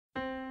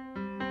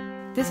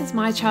This is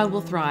My Child Will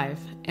Thrive,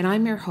 and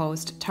I'm your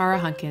host, Tara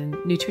Hunkin,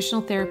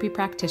 nutritional therapy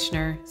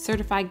practitioner,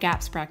 certified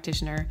GAPS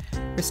practitioner,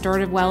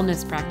 restorative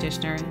wellness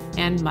practitioner,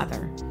 and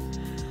mother.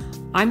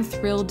 I'm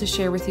thrilled to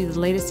share with you the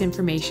latest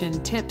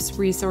information, tips,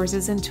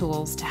 resources, and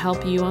tools to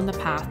help you on the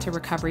path to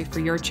recovery for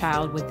your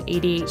child with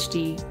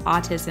ADHD,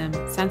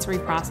 autism, sensory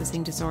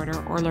processing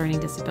disorder, or learning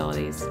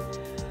disabilities.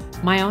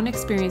 My own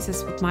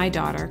experiences with my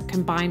daughter,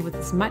 combined with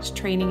as much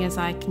training as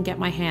I can get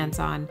my hands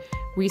on,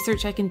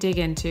 research I can dig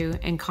into,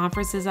 and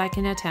conferences I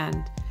can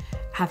attend,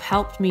 have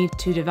helped me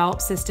to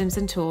develop systems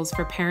and tools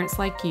for parents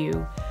like you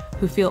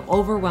who feel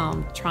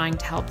overwhelmed trying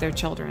to help their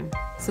children.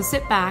 So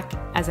sit back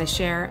as I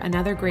share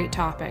another great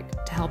topic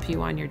to help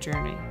you on your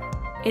journey.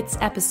 It's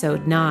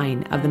episode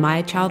 9 of the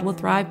My Child Will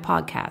Thrive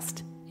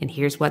podcast. And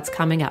here's what's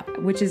coming up.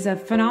 Which is a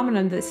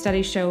phenomenon that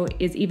studies show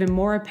is even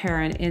more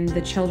apparent in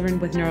the children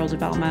with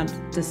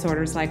neurodevelopmental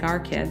disorders like our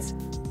kids.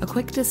 A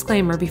quick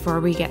disclaimer before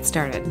we get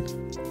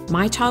started.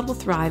 My Child Will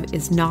Thrive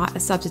is not a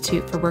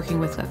substitute for working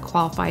with a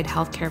qualified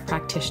healthcare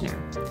practitioner.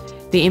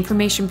 The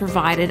information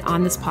provided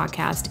on this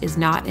podcast is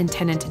not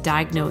intended to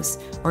diagnose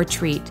or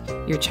treat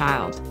your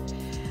child.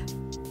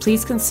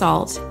 Please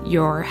consult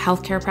your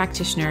healthcare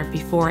practitioner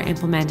before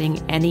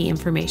implementing any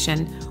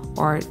information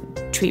or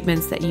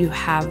treatments that you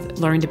have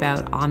learned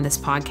about on this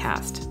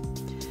podcast.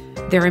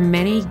 There are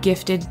many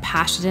gifted,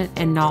 passionate,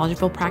 and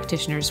knowledgeable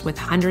practitioners with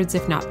hundreds,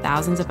 if not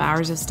thousands, of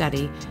hours of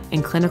study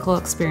and clinical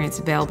experience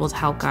available to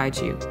help guide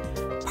you.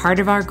 Part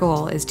of our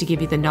goal is to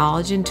give you the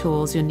knowledge and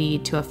tools you'll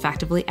need to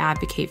effectively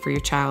advocate for your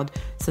child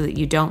so that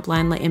you don't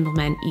blindly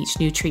implement each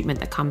new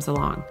treatment that comes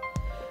along.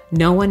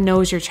 No one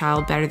knows your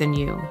child better than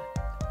you.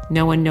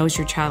 No one knows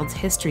your child's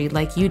history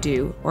like you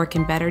do or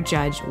can better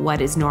judge what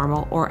is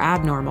normal or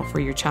abnormal for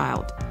your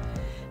child.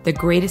 The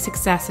greatest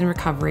success in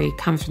recovery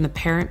comes from the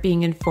parent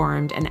being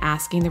informed and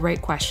asking the right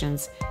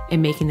questions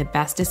and making the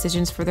best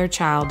decisions for their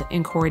child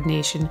in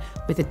coordination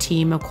with a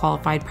team of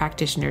qualified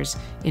practitioners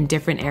in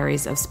different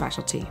areas of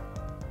specialty.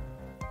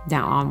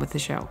 Now on with the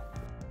show.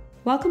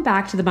 Welcome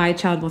back to the My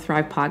Child Will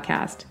Thrive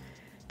podcast.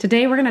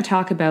 Today we're going to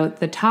talk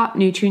about the top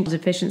nutrient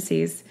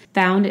deficiencies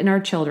found in our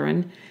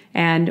children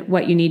and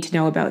what you need to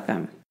know about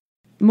them.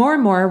 More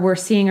and more, we're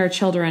seeing our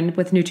children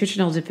with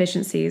nutritional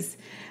deficiencies,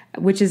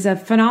 which is a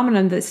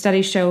phenomenon that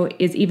studies show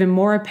is even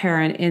more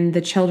apparent in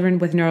the children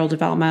with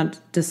neurodevelopmental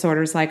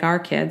disorders like our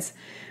kids,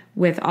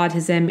 with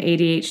autism,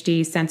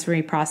 ADHD,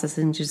 sensory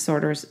processing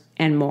disorders,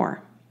 and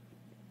more.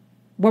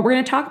 What we're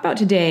going to talk about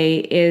today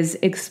is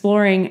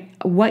exploring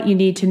what you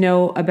need to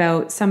know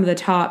about some of the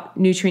top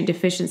nutrient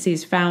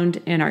deficiencies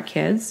found in our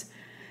kids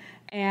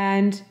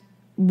and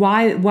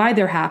why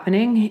they're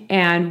happening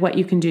and what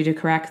you can do to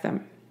correct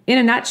them. In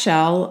a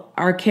nutshell,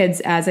 our kids,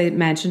 as I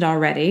mentioned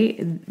already,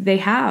 they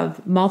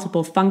have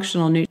multiple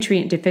functional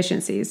nutrient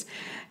deficiencies.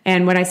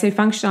 And when I say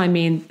functional, I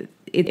mean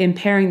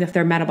impairing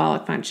their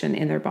metabolic function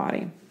in their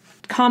body.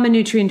 Common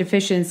nutrient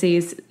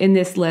deficiencies in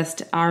this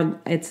list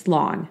it's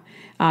long.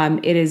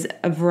 It is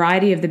a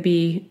variety of the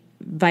B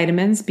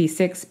vitamins,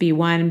 B6,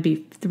 B1,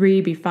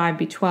 B3, B5,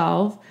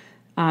 B12,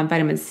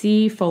 vitamin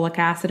C, folic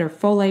acid or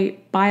folate,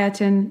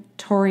 biotin,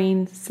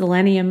 taurine,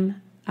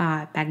 selenium,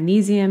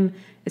 magnesium,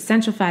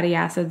 essential fatty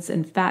acids,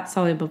 and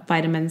fat-soluble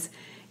vitamins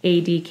A,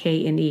 D,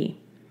 K, and E.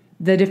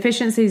 The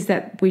deficiencies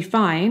that we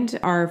find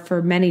are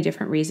for many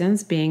different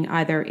reasons, being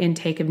either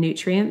intake of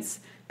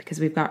nutrients, because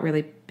we've got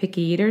really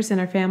picky eaters in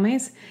our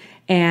families,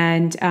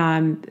 and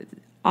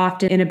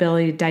often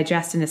inability to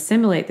digest and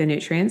assimilate the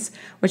nutrients,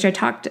 which I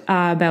talked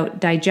about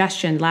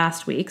digestion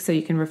last week, so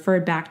you can refer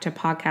back to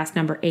podcast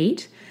number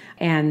 8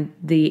 and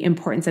the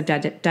importance of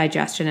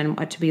digestion and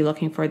what to be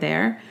looking for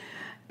there.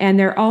 And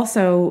they're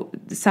also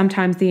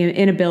sometimes the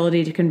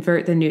inability to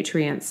convert the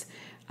nutrients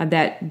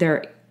that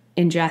they're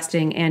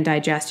ingesting and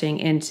digesting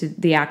into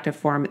the active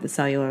form at the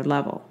cellular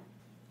level.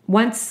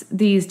 Once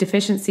these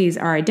deficiencies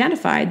are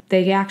identified,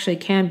 they actually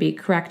can be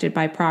corrected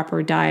by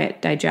proper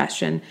diet,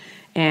 digestion,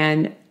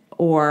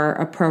 or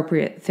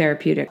appropriate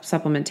therapeutic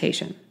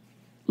supplementation.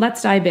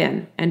 Let's dive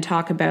in and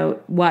talk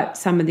about what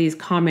some of these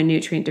common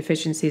nutrient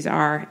deficiencies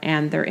are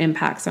and their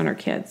impacts on our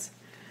kids.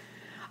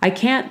 I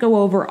can't go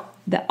over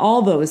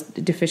all those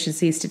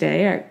deficiencies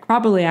today. I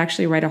probably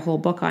actually write a whole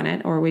book on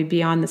it, or we'd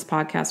be on this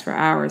podcast for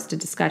hours to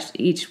discuss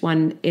each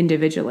one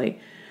individually.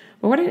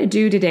 But what I'm going to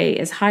do today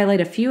is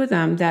highlight a few of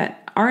them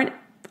that aren't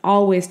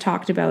always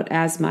talked about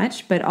as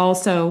much, but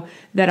also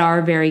that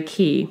are very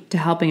key to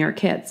helping our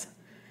kids.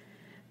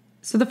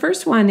 So the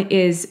first one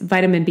is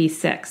vitamin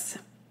B6,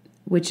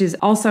 which is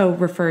also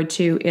referred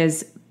to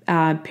as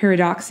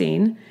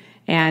pyridoxine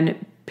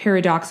and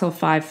pyridoxal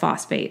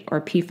 5-phosphate,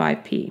 or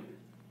P5P.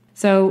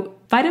 So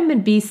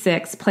vitamin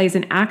B6 plays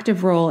an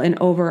active role in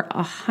over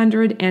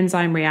 100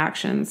 enzyme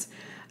reactions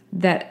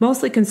that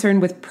mostly concern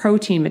with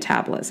protein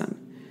metabolism.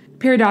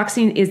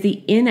 Pyridoxine is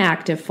the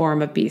inactive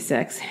form of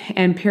B6,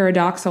 and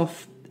pyridoxal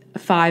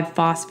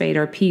 5-phosphate,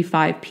 or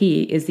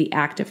P5P, is the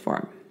active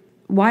form.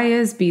 Why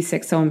is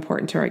B6 so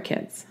important to our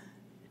kids?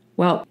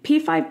 Well,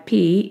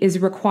 P5P is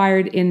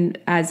required in,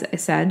 as I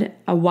said,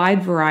 a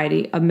wide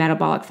variety of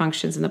metabolic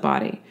functions in the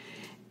body.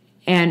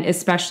 and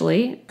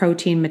especially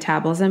protein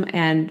metabolism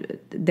and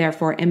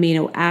therefore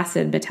amino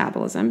acid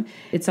metabolism.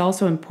 It's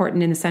also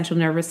important in the central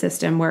nervous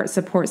system where it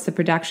supports the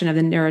production of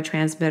the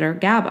neurotransmitter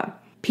GABA.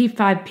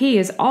 P5P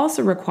is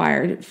also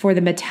required for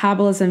the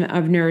metabolism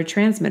of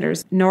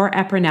neurotransmitters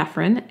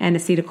norepinephrine and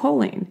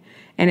acetylcholine,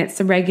 and it's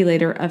the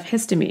regulator of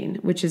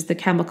histamine, which is the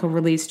chemical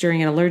released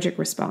during an allergic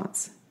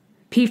response.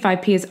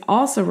 P5P is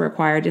also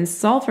required in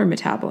sulfur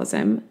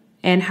metabolism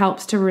and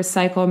helps to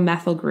recycle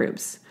methyl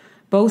groups,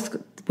 both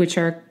which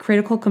are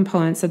critical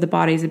components of the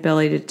body's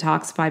ability to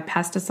detoxify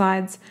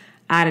pesticides,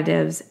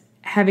 additives,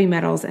 heavy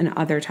metals, and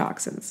other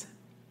toxins.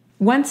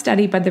 One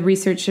study by the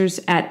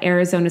researchers at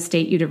Arizona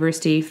State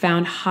University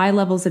found high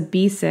levels of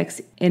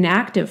B6 in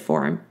active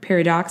form,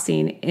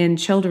 pyridoxine, in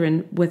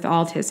children with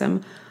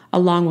autism,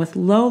 along with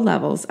low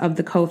levels of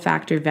the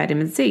cofactor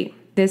vitamin C.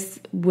 This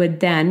would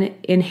then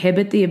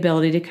inhibit the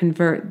ability to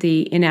convert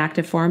the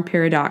inactive form,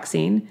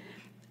 pyridoxine,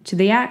 to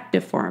the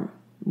active form,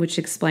 which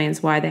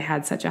explains why they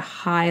had such a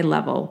high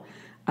level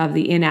of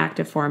the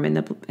inactive form in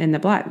the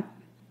blood.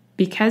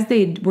 Because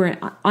they were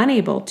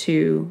unable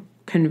to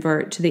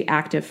convert to the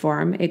active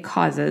form, it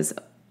causes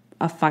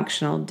a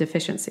functional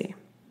deficiency.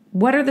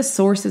 What are the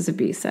sources of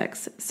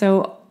B6?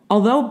 So,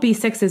 although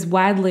B6 is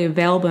widely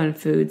available in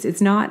foods,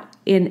 it's not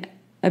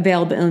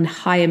available in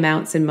high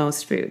amounts in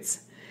most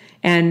foods.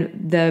 And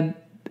the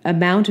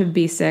amount of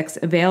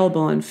B6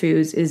 available in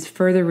foods is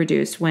further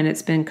reduced when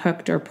it's been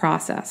cooked or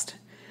processed.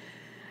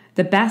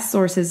 The best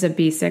sources of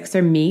B6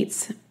 are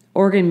meats,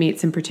 organ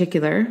meats in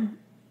particular,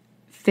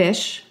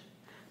 fish,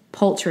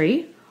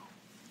 poultry,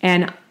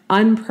 and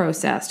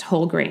unprocessed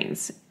whole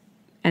grains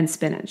and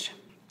spinach.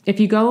 If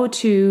you go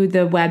to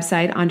the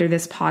website under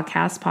this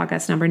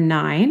podcast number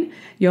 9,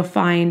 you'll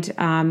find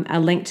a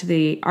link to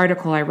the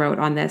article I wrote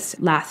on this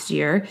last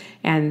year,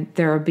 and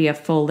there will be a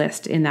full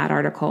list in that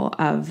article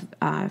of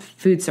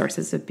food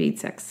sources of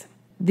B6.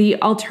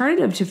 The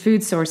alternative to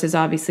food sources,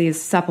 obviously, is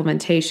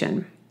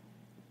supplementation.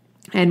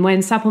 And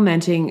when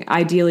supplementing,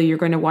 ideally, you're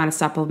going to want to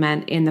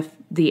supplement in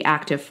the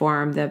active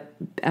form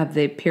of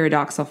the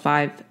pyridoxal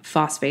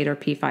 5-phosphate or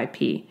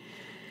P5P.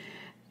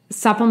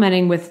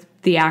 Supplementing with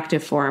the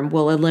active form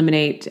will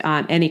eliminate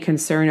any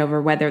concern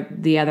over whether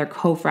the other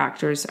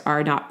cofactors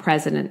are not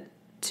present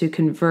to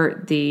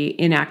convert the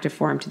inactive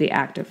form to the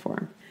active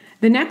form.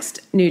 The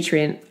next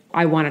nutrient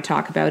I want to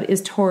talk about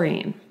is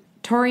taurine.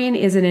 Taurine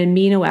is an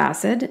amino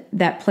acid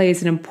that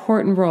plays an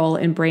important role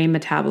in brain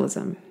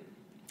metabolism.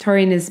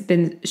 Taurine has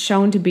been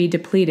shown to be the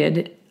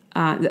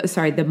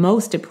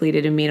most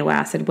depleted amino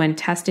acid when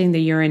testing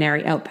the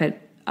urinary output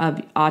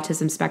of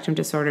autism spectrum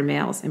disorder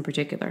males in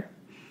particular.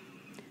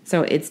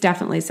 So it's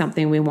definitely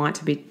something we want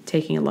to be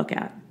taking a look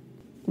at.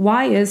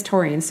 Why is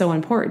taurine so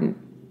important?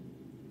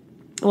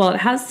 Well,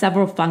 it has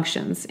several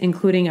functions,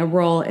 including a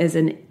role as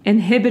an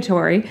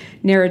inhibitory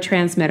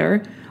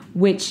neurotransmitter,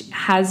 which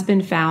has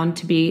been found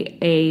to be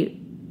a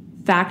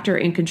factor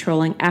in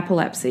controlling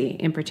epilepsy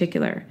in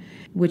particular,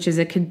 which is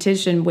a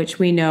condition which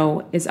we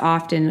know is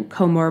often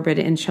comorbid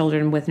in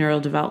children with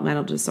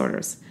neurodevelopmental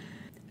disorders.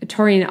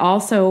 Taurine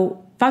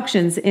also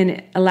functions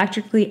in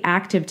electrically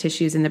active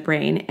tissues in the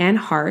brain and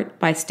heart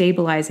by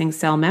stabilizing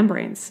cell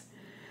membranes.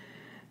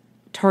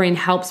 Taurine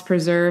helps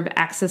preserve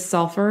excess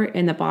sulfur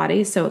in the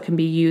body so it can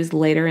be used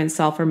later in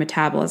sulfur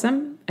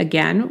metabolism,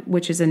 again,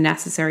 which is a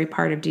necessary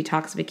part of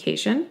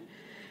detoxification,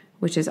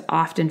 which is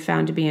often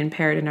found to be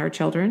impaired in our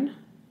children.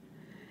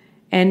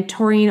 And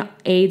taurine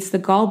aids the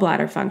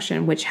gallbladder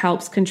function, which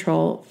helps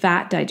control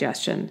fat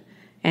digestion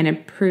and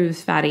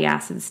improves fatty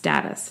acid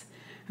status.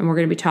 And we're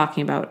going to be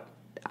talking about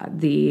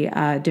the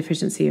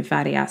deficiency of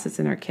fatty acids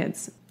in our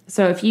kids.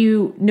 So if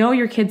you know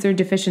your kids are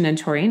deficient in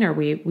taurine, or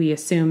we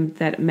assume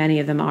that many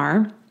of them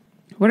are,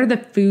 what are the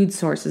food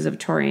sources of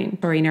taurine?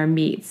 Taurine are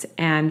meats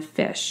and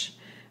fish,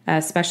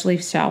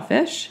 especially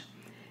shellfish.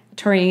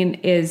 Taurine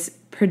is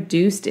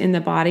produced in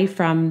the body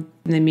from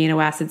the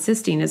amino acid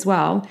cysteine as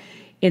well,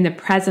 in the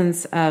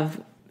presence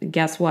of,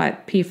 guess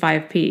what,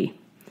 P5P.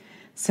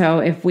 So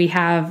if we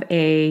have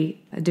a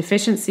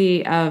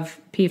deficiency of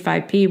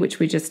P5P, which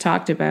we just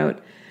talked about,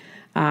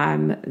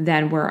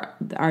 then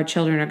our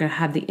children are going to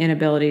have the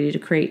inability to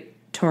create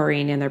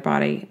taurine in their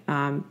body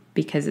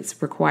because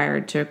it's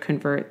required to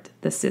convert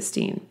the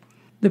cysteine.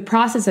 The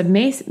process of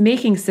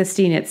making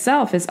cysteine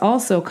itself is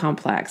also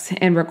complex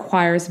and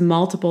requires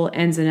multiple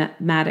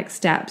enzymatic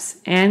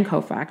steps and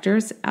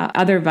cofactors,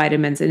 other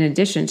vitamins in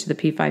addition to the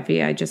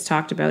P5P I just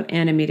talked about,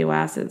 and amino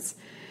acids.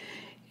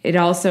 It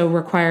also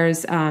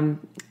requires the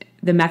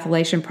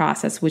methylation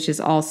process, which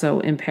is also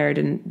impaired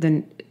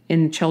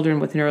in children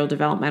with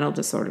neurodevelopmental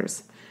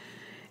disorders.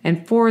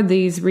 And for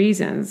these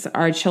reasons,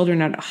 our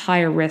children are at a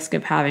higher risk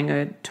of having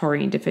a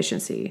taurine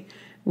deficiency,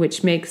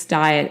 which makes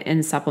diet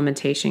and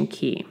supplementation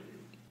key.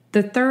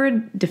 The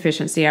third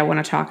deficiency I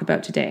want to talk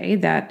about today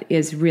that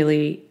is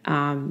really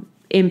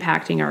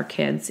impacting our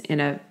kids in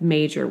a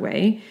major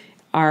way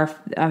are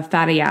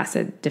fatty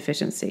acid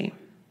deficiency.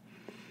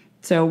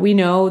 So we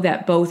know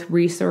that both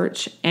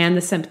research and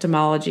the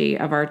symptomology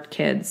of our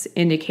kids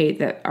indicate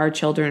that our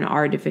children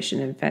are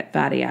deficient in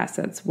fatty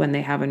acids when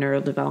they have a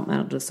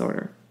neurodevelopmental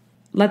disorder.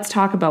 Let's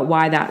talk about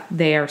why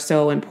they are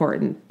so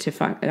important to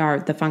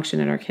the function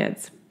in our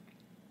kids.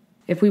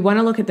 If we want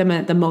to look at them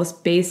at the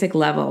most basic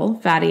level,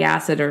 fatty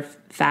acid or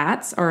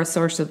fats are a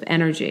source of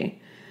energy,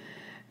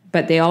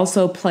 but they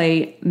also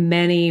play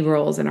many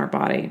roles in our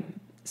body.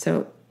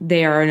 So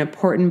they are an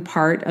important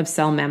part of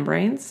cell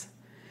membranes.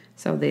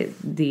 So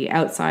the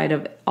outside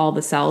of all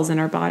the cells in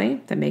our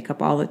body that make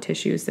up all the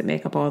tissues, that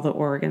make up all the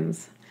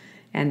organs,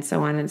 and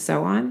so on and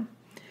so on.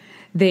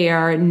 They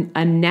are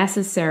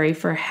necessary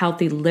for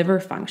healthy liver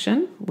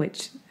function,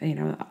 which,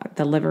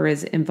 the liver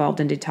is involved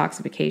in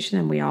detoxification,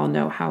 and we all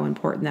know how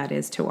important that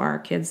is to our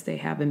kids. They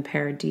have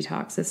impaired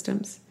detox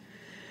systems.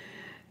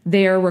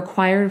 They are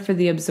required for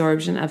the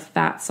absorption of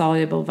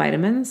fat-soluble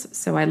vitamins.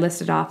 So I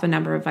listed off a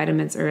number of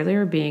vitamins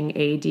earlier, being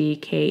A, D,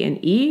 K,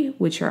 and E,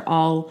 which are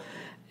all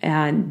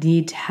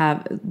need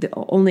to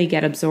only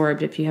get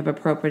absorbed if you have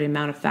appropriate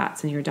amount of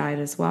fats in your diet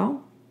as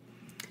well.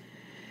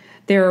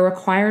 They are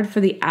required for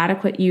the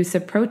adequate use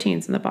of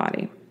proteins in the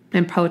body,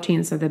 and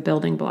proteins are the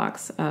building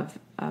blocks of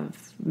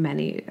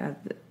many of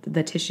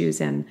the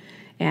tissues and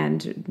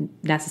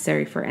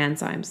necessary for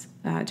enzymes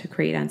to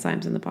create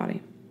enzymes in the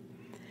body.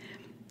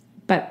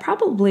 But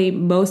probably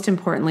most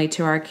importantly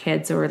to our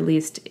kids, or at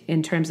least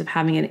in terms of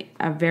having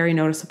a very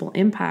noticeable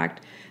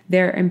impact,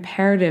 they're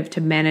imperative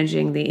to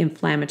managing the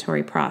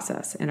inflammatory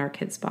process in our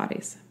kids'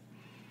 bodies.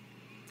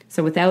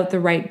 So without the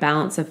right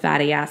balance of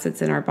fatty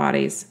acids in our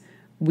bodies,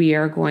 we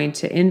are going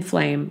to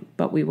inflame,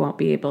 but we won't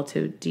be able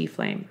to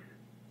deflame.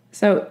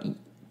 So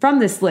from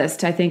this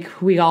list, I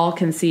think we all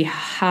can see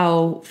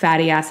how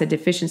fatty acid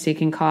deficiency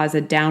can cause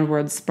a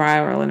downward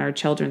spiral in our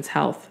children's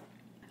health.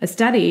 A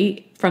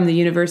study from the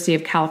University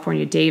of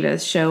California,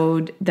 Davis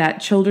showed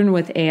that children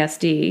with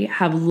ASD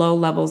have low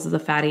levels of the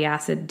fatty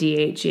acid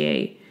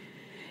DHEA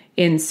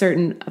in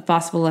certain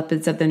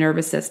phospholipids of the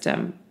nervous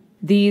system.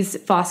 These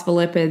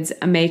phospholipids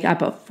make up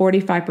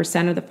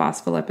 45% of the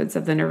phospholipids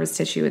of the nervous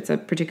tissue. It's a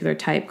particular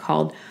type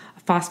called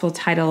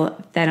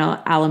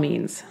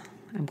phosphatidylphenylamines.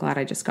 I'm glad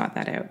I just got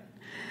that out.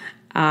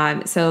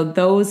 So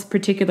those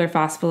particular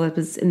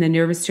phospholipids in the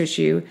nervous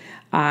tissue,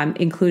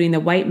 including the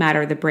white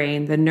matter of the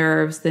brain, the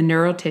nerves, the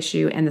neural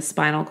tissue, and the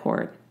spinal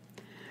cord.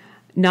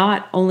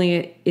 Not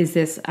only is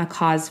this a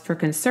cause for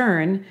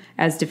concern,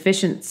 as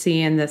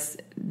deficiency in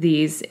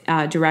these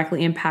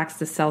directly impacts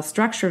the cell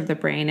structure of the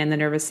brain and the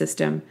nervous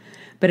system,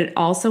 but it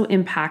also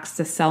impacts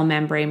the cell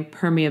membrane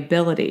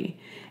permeability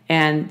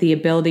and the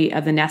ability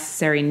of the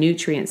necessary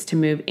nutrients to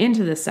move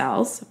into the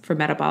cells for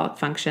metabolic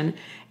function,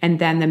 and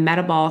then the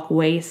metabolic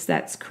waste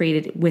that's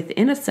created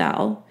within a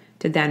cell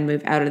to then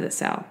move out of the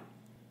cell.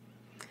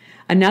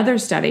 Another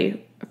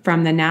study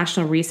from the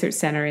National Research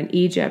Center in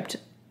Egypt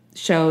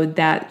showed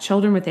that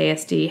children with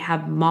ASD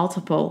have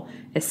multiple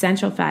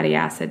essential fatty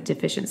acid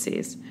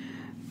deficiencies,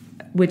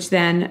 which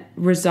then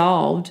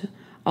resolved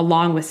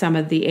along with some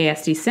of the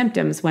ASD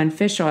symptoms when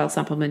fish oil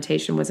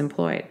supplementation was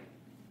employed.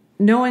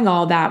 Knowing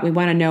all that, we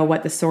want to know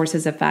what the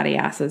sources of fatty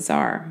acids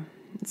are.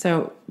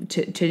 So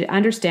to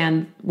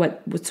understand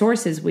what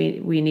sources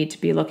we need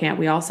to be looking at,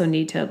 we also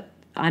need to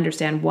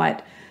understand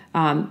what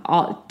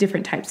all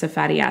different types of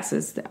fatty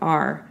acids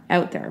are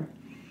out there.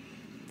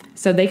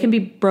 So they can be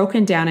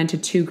broken down into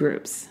two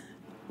groups.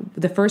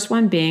 The first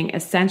one being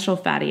essential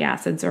fatty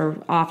acids,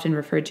 or often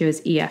referred to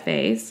as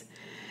EFAs.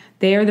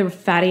 They are the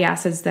fatty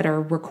acids that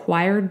are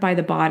required by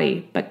the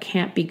body but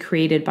can't be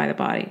created by the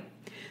body.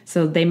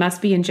 So they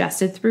must be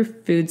ingested through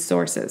food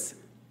sources.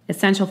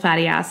 Essential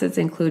fatty acids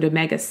include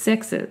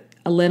omega-6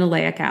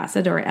 linoleic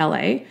acid, or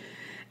LA,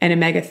 and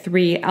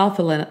omega-3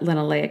 alpha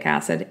linoleic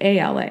acid,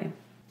 ALA.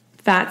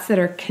 Fats that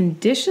are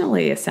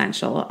conditionally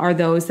essential are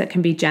those that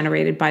can be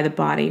generated by the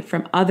body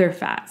from other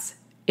fats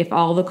if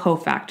all the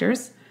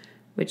cofactors,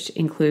 which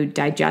include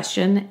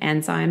digestion,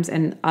 enzymes,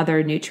 and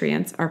other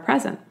nutrients, are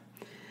present.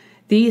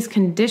 These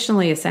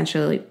conditionally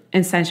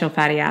essential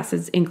fatty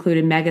acids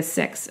include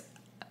omega-6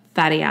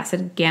 fatty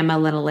acid,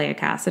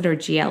 gamma-linoleic acid, or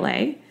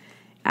GLA,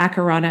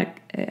 arachidonic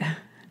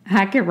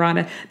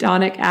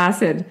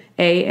acid,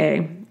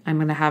 AA. I'm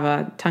going to have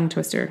a tongue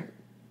twister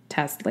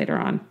test later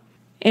on.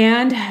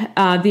 And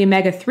the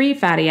omega-3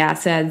 fatty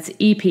acids,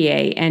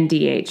 EPA and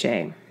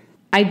DHA.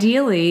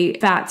 Ideally,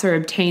 fats are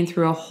obtained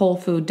through a whole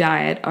food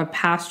diet of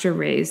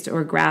pasture-raised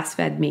or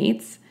grass-fed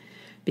meats,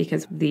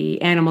 because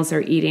the animals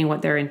are eating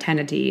what they're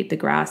intended to eat, the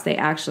grass. They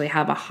actually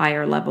have a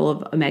higher level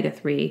of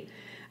omega-3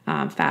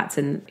 fats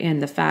in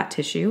the fat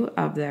tissue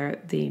of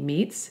the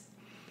meats.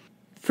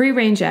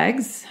 Free-range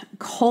eggs,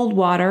 cold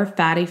water,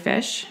 fatty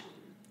fish,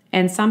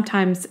 and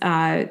sometimes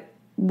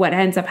what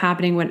ends up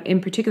happening in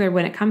particular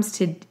when it comes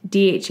to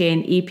DHA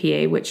and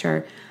EPA, which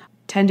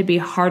tend to be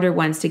harder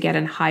ones to get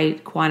in high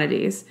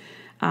quantities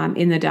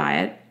in the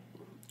diet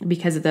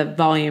because of the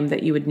volume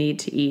that you would need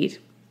to eat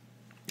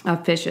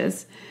of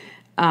fishes,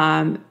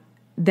 that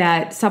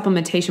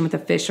supplementation with a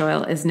fish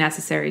oil is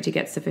necessary to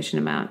get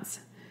sufficient amounts.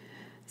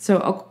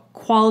 So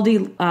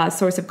quality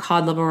source of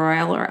cod liver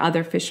oil or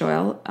other fish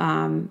oil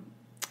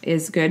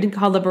is good. And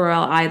cod liver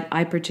oil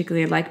I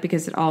particularly like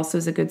because it also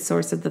is a good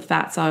source of the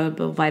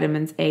fat-soluble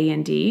vitamins A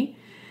and D,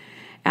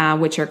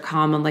 which are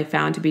commonly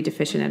found to be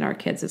deficient in our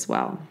kids as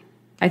well.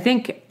 I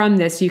think from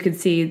this you could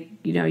see,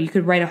 you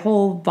could write a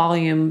whole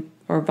volume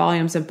or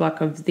volumes of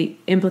book of the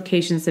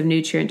implications of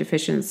nutrient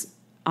deficiency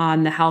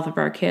on the health of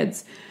our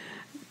kids.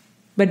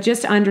 But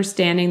just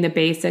understanding the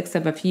basics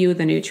of a few of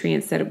the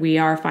nutrients that we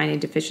are finding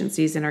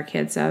deficiencies in our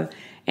kids of,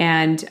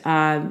 and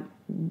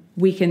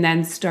we can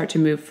then start to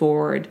move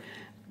forward,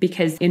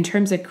 because in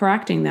terms of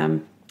correcting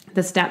them,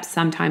 the steps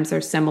sometimes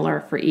are similar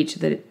for each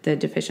of the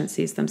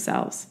deficiencies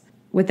themselves.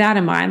 With that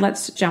in mind,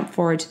 let's jump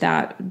forward to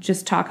that,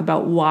 just talk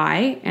about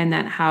why and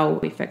then how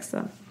we fix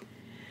them.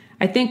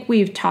 I think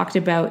we've talked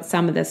about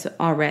some of this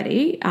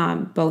already,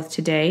 both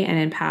today and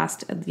in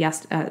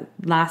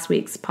last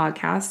week's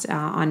podcast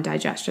on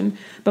digestion.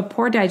 But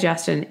poor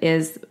digestion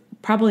is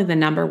probably the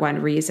number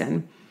one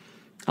reason,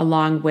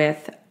 along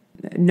with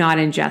not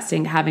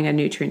ingesting, having a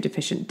nutrient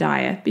deficient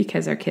diet,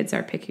 because our kids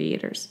are picky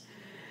eaters.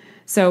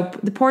 So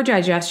the poor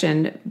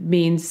digestion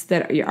means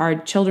that our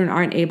children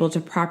aren't able to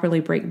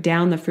properly break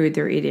down the food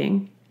they're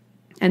eating,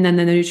 and then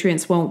the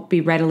nutrients won't be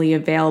readily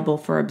available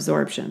for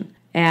absorption.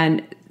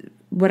 And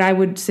what I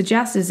would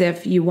suggest is,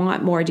 if you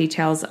want more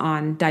details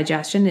on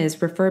digestion,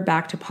 is refer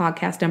back to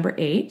podcast number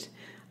 8,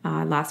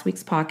 last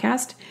week's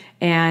podcast,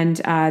 and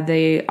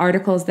the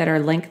articles that are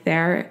linked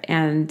there,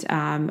 and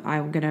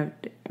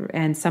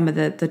and some of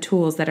the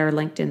tools that are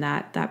linked in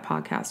that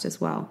podcast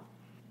as well.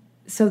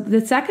 So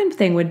the second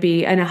thing would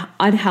be an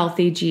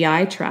unhealthy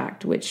GI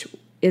tract, which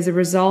is a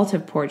result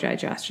of poor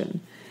digestion,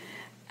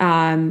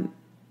 and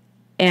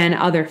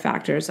other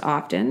factors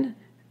often.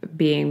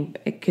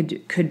 It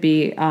could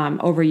be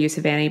overuse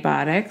of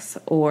antibiotics,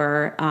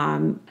 or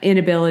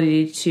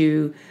inability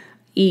to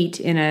eat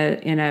in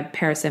a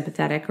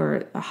parasympathetic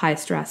or a high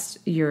stress.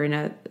 You're in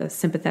a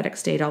sympathetic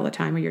state all the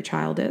time, or your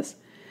child is.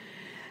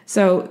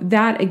 So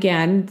that,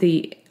 again,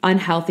 the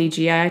unhealthy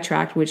GI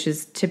tract, which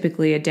is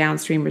typically a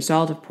downstream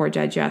result of poor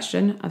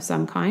digestion of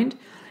some kind,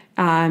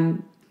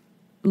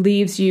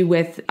 leaves you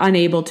with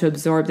unable to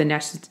absorb the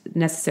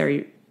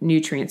necessary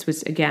nutrients,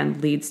 which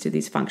again leads to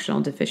these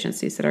functional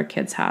deficiencies that our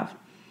kids have.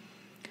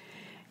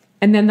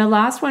 And then the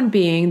last one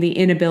being the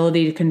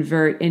inability to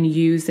convert and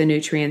use the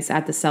nutrients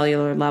at the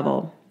cellular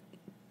level.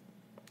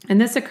 And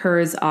this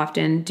occurs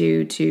often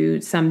due to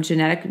some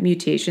genetic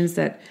mutations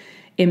that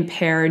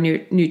impair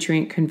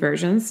nutrient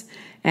conversions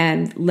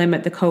and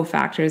limit the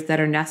cofactors that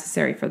are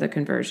necessary for the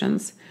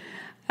conversions.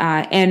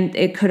 And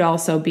it could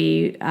also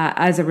be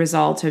as a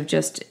result of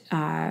just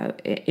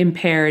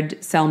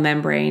impaired cell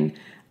membrane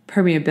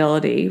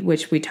permeability,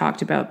 which we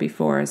talked about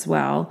before as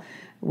well,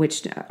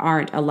 which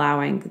aren't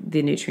allowing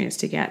the nutrients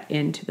to get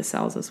into the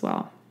cells as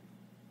well.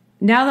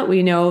 Now that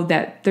we know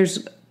that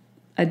there's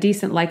a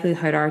decent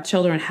likelihood our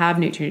children have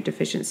nutrient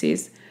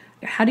deficiencies,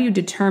 how do you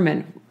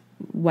determine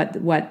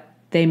what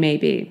they may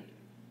be?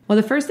 Well,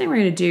 the first thing we're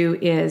going to do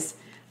is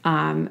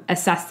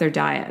assess their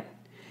diet.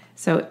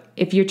 So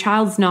if your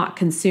child's not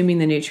consuming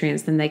the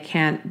nutrients, then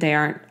they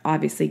aren't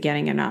obviously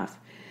getting enough.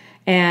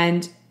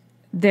 And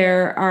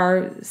there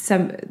are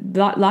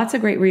lots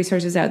of great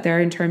resources out there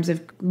in terms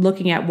of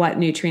looking at what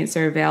nutrients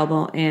are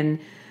available in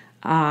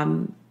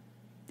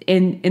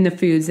the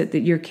foods that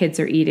your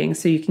kids are eating,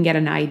 so you can get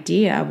an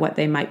idea of what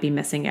they might be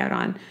missing out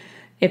on.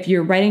 If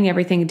you're writing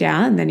everything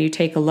down, then you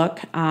take a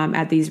look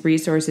at these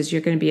resources,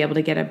 you're going to be able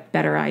to get a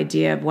better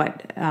idea of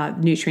what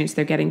nutrients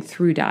they're getting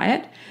through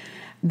diet.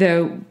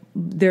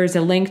 There's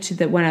a link to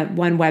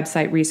one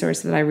website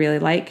resource that I really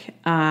like,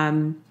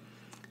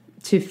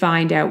 to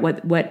find out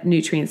what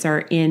nutrients are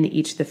in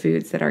each of the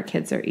foods that our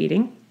kids are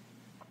eating.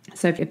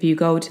 So if you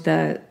go to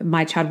the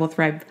My Child Will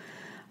Thrive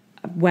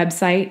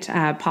website,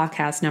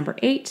 podcast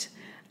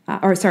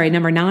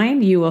number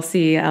 9, you will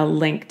see a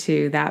link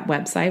to that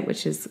website,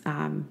 which is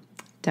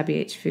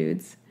WH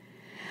Foods.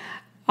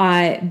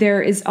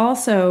 There is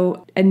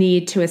also a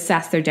need to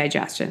assess their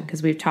digestion,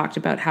 because we've talked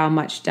about how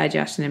much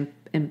digestion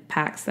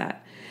impacts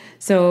that.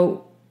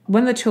 So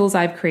one of the tools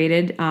I've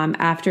created,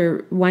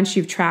 once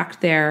you've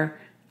tracked their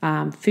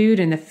food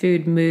and the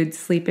food, mood,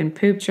 sleep, and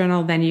poop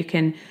journal, then you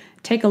can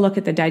take a look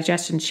at the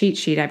digestion cheat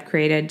sheet I've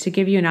created to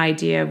give you an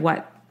idea of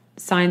what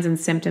signs and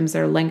symptoms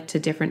are linked to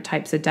different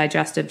types of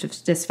digestive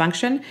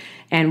dysfunction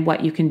and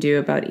what you can do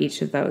about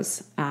each of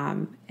those.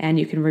 And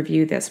you can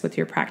review this with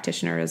your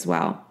practitioner as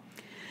well.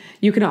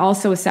 You can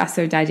also assess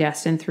their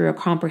digestion through a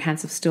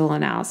comprehensive stool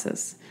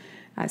analysis.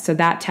 So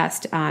that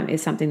test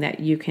is something that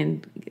you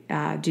can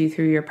do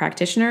through your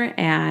practitioner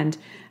and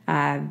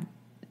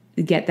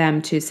get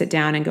them to sit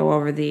down and go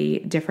over the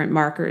different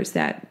markers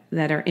that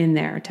are in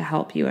there to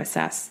help you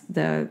assess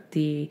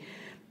the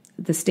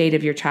state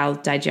of your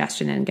child's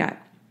digestion and gut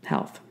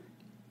health.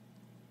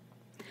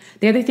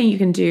 The other thing you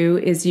can do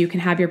is you can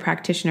have your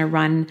practitioner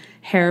run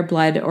hair,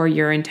 blood, or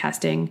urine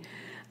testing.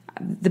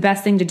 The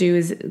best thing to do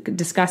is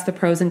discuss the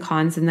pros and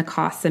cons and the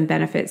costs and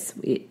benefits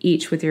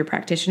each with your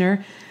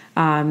practitioner.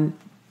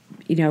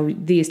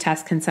 these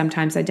tests can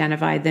sometimes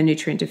identify the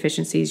nutrient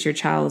deficiencies your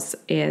child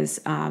is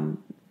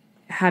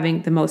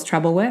having the most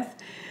trouble with,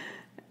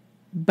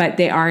 but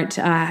they aren't,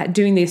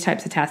 doing these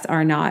types of tests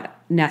are not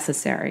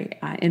necessary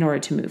in order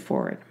to move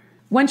forward.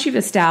 Once you've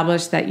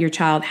established that your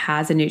child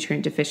has a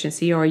nutrient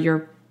deficiency, or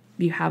you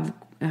have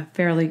a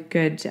fairly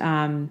good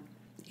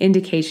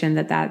indication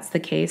that that's the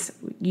case,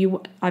 we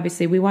want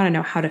to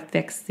know how to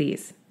fix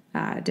these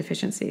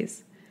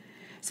deficiencies.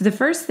 So the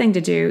first thing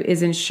to do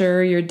is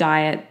ensure your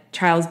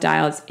child's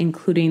diet is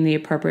including the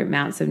appropriate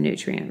amounts of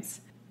nutrients.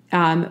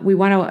 We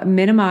want to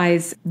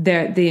minimize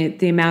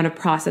the amount of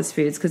processed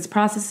foods, because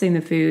processing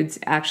the foods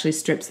actually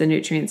strips the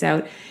nutrients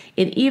out.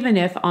 And even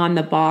if on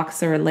the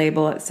box or a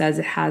label it says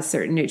it has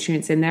certain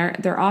nutrients in there,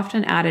 they're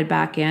often added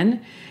back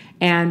in.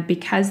 And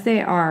because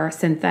they are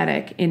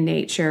synthetic in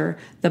nature,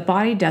 the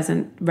body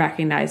doesn't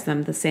recognize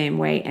them the same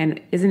way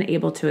and isn't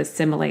able to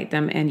assimilate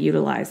them and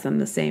utilize them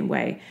the same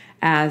way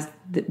as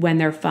when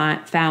they're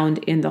found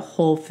in the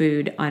whole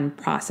food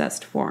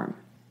unprocessed form.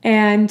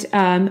 And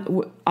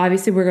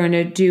obviously, we're going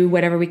to do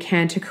whatever we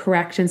can to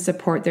correct and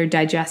support their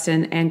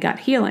digestion and gut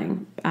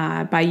healing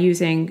by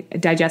using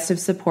digestive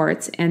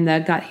supports and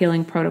the gut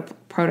healing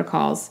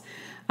protocols,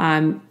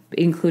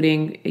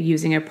 including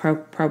using a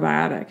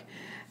probiotic.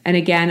 And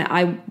again,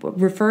 I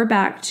refer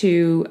back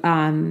to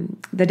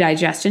the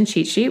digestion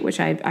cheat sheet, which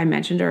I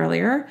mentioned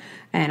earlier,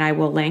 and I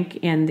will link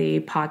in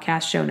the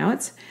podcast show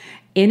notes.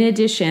 In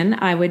addition,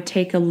 I would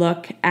take a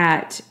look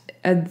at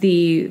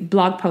the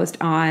blog post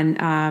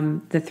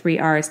on the 3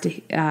 R's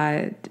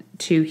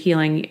to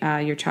healing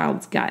your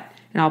child's gut.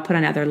 And I'll put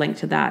another link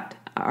to that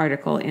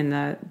article in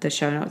the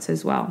show notes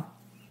as well.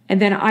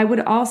 And then I would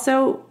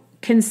also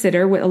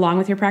consider, along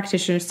with your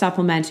practitioner,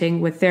 supplementing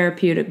with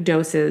therapeutic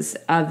doses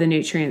of the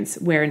nutrients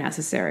where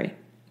necessary.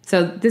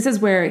 So this is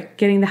where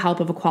getting the help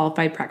of a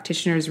qualified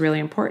practitioner is really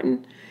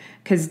important,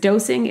 because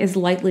dosing is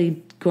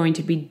likely going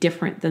to be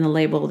different than the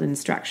labeled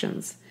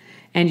instructions.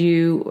 And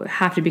you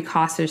have to be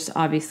cautious,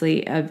 obviously,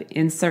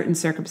 in certain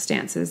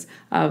circumstances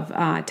of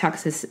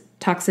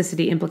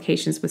toxicity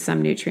implications with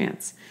some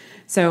nutrients.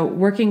 So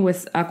working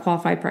with a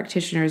qualified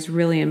practitioner is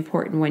really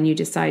important when you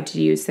decide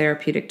to use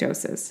therapeutic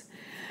doses.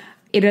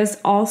 It is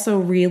also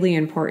really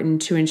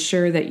important to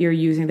ensure that you're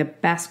using the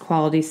best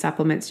quality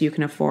supplements you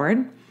can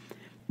afford.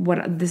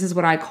 This is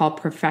what I call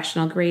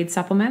professional grade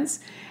supplements,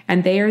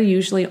 and they are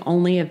usually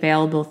only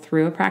available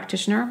through a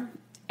practitioner,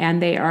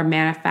 and they are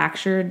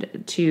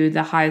manufactured to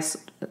the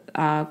highest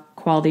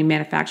quality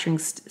manufacturing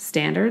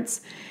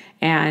standards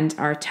and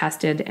are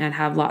tested and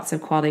have lots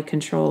of quality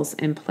controls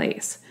in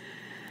place.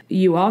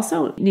 You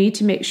also need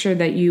to make sure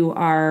that you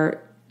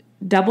are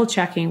double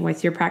checking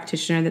with your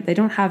practitioner that they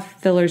don't have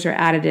fillers or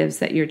additives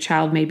that your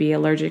child may be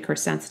allergic or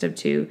sensitive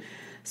to.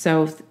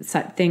 So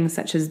things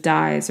such as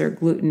dyes or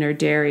gluten or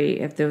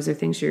dairy, if those are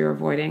things you're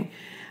avoiding.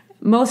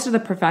 Most of the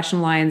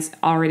professional lines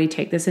already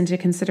take this into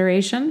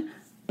consideration,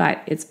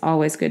 but it's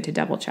always good to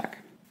double check.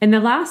 And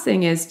the last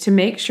thing is to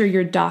make sure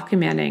you're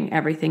documenting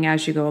everything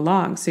as you go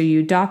along. So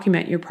you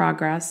document your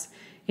progress,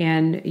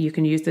 and you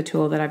can use the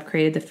tool that I've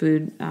created, the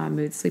Food,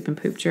 Mood, Sleep, and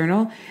Poop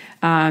Journal,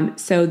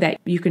 so that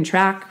you can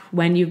track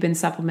when you've been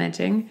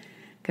supplementing,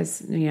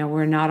 because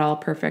we're not all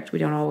perfect. We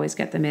don't always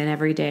get them in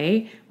every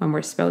day when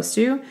we're supposed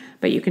to,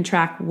 but you can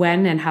track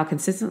when and how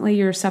consistently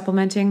you're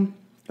supplementing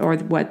or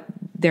what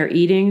they're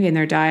eating in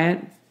their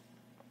diet,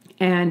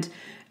 and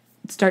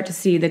start to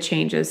see the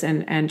changes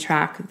and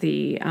track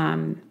the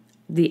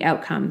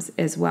outcomes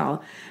as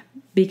well.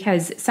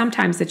 Because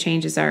sometimes the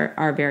changes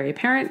are very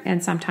apparent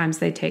and sometimes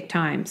they take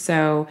time.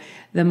 So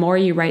the more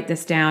you write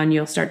this down,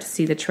 you'll start to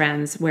see the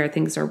trends where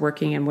things are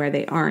working and where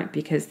they aren't,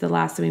 because the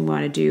last thing we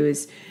want to do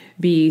is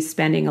be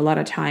spending a lot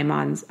of time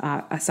on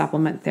a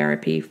supplement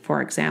therapy,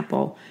 for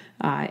example,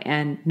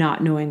 and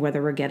not knowing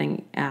whether we're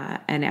getting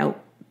a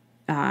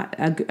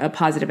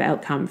positive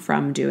outcome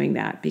from doing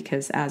that,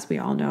 because as we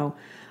all know,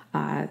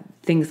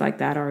 things like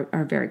that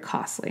are very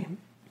costly.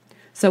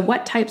 So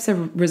what types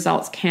of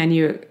results can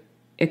you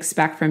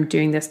expect from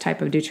doing this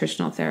type of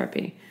nutritional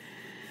therapy?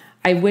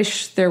 I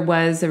wish there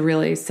was a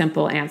really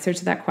simple answer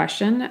to that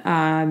question.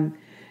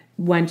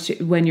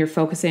 When you're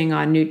focusing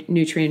on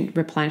nutrient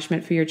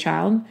replenishment for your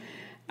child,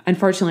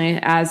 unfortunately,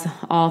 as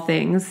all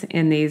things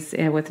in these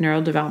with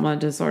neurodevelopmental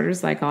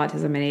disorders like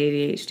autism and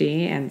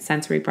ADHD and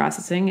sensory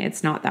processing,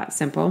 it's not that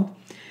simple.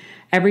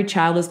 Every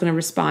child is going to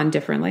respond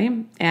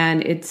differently,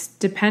 and it's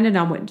dependent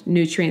on what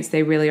nutrients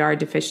they really are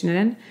deficient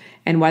in,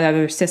 and whether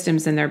their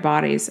systems in their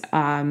bodies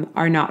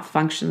are not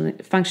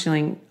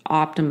functioning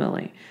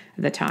optimally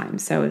at the time.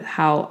 So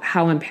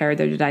how impaired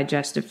their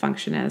digestive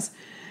function is.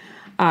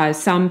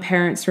 Some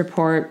parents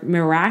report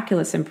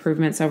miraculous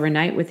improvements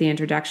overnight with the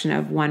introduction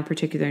of one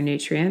particular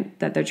nutrient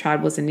that their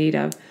child was in need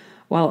of,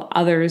 while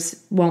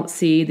others won't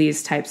see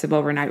these types of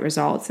overnight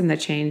results, and the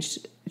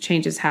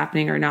changes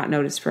happening are not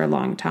noticed for a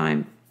long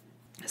time.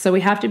 So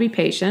we have to be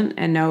patient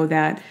and know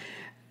that,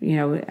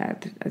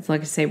 it's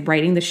like I say,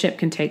 righting the ship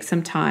can take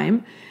some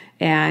time,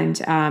 and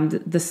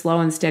the slow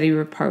and steady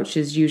approach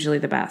is usually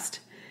the best.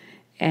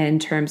 in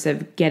terms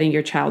of getting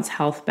your child's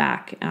health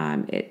back.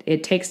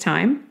 It takes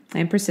time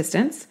and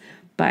persistence,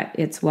 but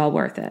it's well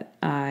worth it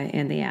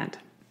in the end.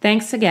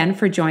 Thanks again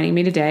for joining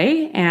me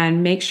today.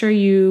 And make sure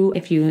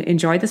if you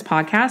enjoyed this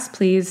podcast,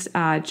 please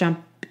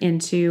jump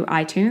into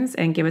iTunes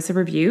and give us a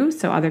review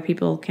so other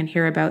people can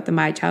hear about the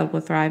My Child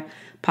Will Thrive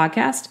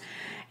podcast.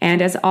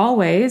 And as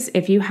always,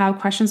 if you have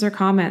questions or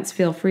comments,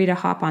 feel free to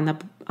hop on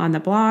the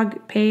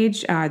blog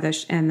page and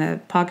the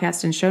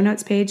podcast and show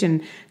notes page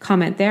and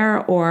comment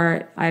there.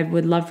 Or I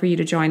would love for you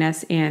to join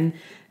us in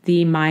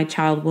the My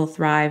Child Will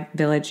Thrive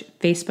Village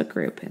Facebook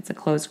group. It's a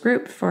closed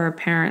group for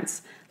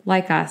parents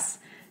like us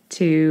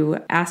to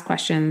ask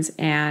questions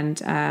and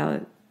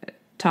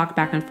talk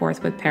back and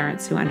forth with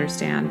parents who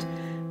understand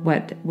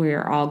what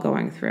we're all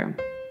going through.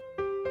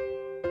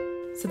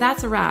 So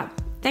that's a wrap.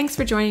 Thanks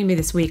for joining me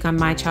this week on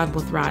My Child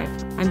Will Thrive.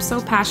 I'm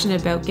so passionate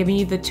about giving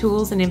you the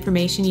tools and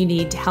information you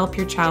need to help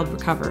your child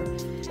recover.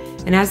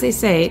 And as they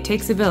say, it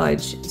takes a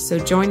village, so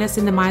join us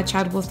in the My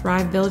Child Will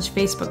Thrive Village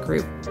Facebook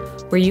group,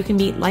 where you can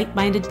meet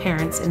like-minded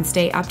parents and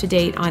stay up to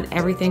date on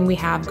everything we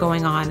have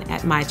going on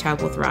at My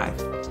Child Will Thrive.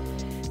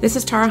 This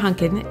is Tara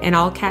Hunkin, and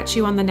I'll catch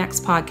you on the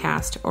next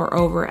podcast or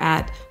over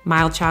at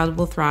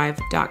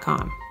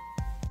mychildwillthrive.com.